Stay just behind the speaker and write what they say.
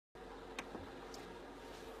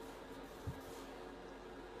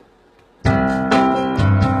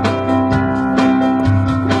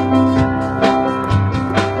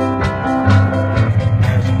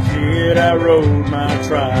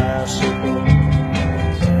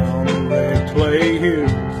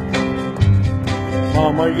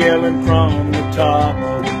Mama yelling from the top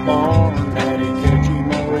of the barn, Daddy, catch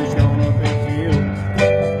him or he's gonna be killed.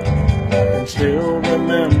 I can still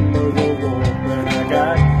remember the rope that I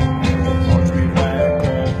got that marched me back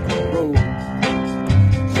up the road.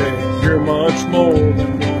 Said, you're much more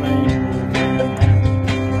than one angel can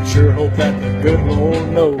handle. I sure hope that the good Lord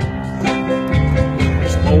knows.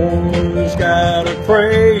 This boy's got a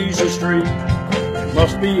crazy street. It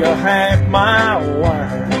must be a half-mile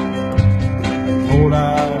wide. Lord,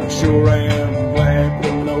 I sure am glad to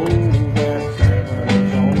know that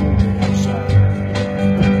heaven's on the side.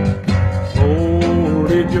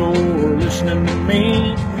 Lord, if you're listening to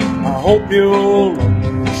me, I hope you'll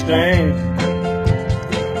understand.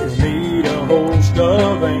 You'll need a host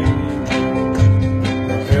of angels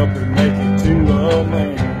to help you make it to a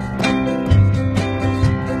man.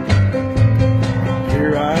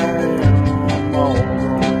 Here I am, all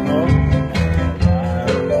grown up,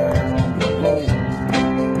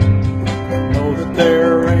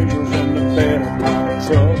 there are angels in the bed of my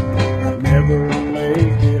truck. I never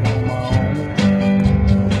make it on my own.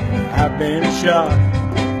 I've been shot,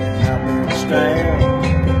 I've been stabbed,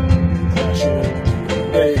 I should be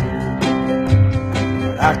dead.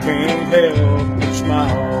 But I can't help but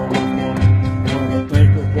smile when I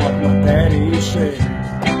think of what my daddy said.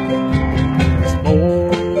 This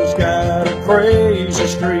boy's got a crazy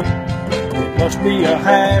street. It must be a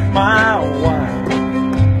half-mile wide.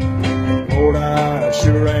 Lord, I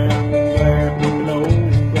sure am glad to know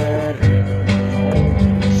that heaven's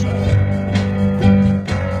on the side.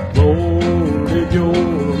 Lord, if you're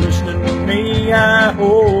listening to me, I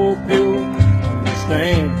hope you'll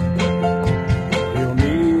understand. You'll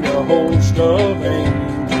need a host of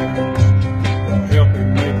angels to help you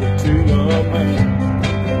make it to the man.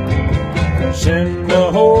 Send a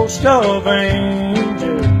host of angels